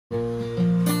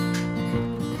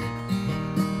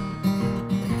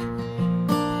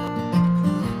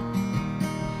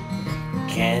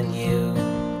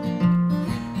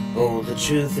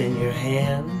truth in your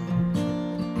hand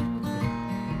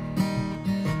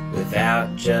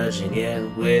without judging it,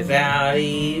 without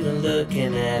even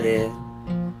looking at it?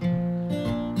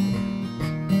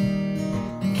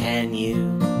 Can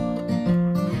you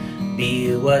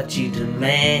be what you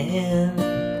demand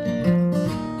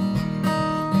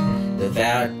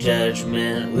without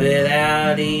judgment,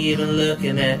 without even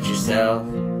looking at yourself?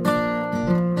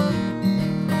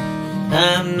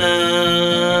 I'm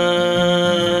not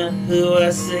who I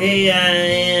say I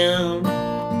am.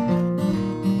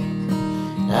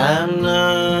 I'm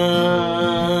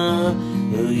not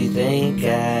who you think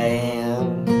I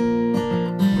am.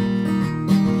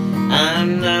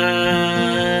 I'm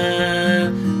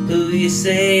not who you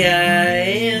say I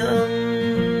am.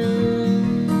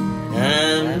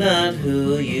 I'm not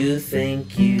who you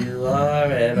think you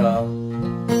are at all.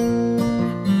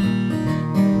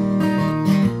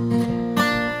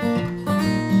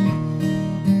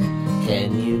 Can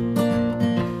you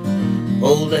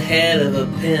hold the head of a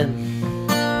pin,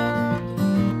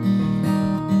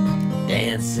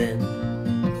 dancing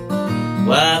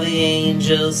while the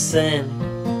angels sing?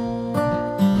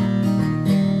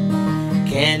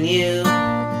 Can you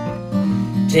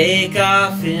take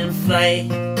off in flight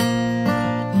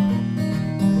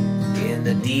in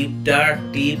the deep dark,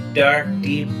 deep dark,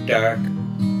 deep dark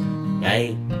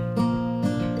night?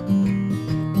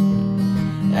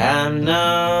 I'm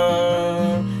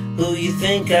not who you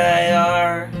think I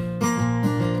are.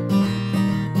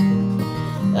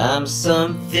 I'm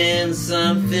something,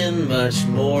 something much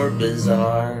more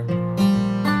bizarre.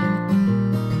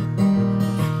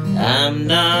 I'm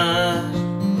not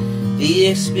the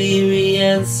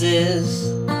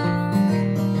experiences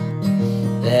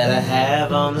that I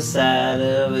have on the side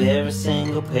of every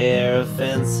single pair of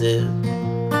fences.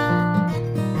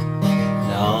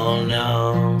 No,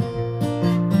 no.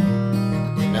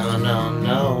 No, no,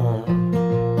 no.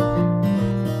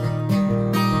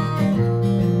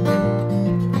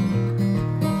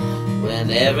 When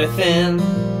everything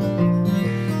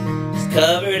is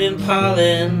covered in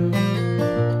pollen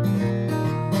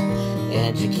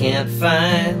and you can't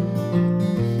find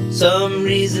some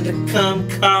reason to come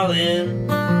calling,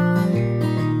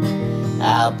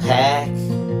 I'll pack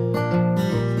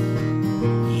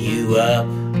you up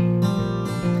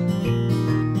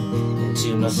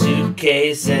into my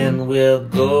suitcase and we'll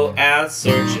go out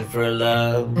searching for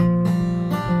love.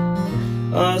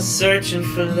 Oh, searching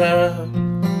for love.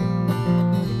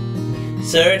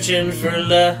 Searching for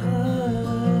love.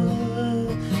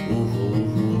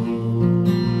 Ooh.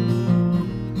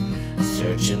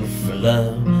 Searching for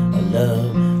love, a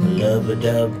love, a love, a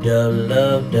dub, dub,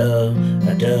 love, dub,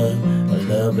 a dub, a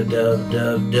love, a dub,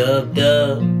 dub, dub,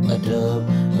 dub, a dub,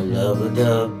 a love, a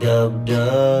dub, dub,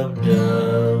 dub, dub.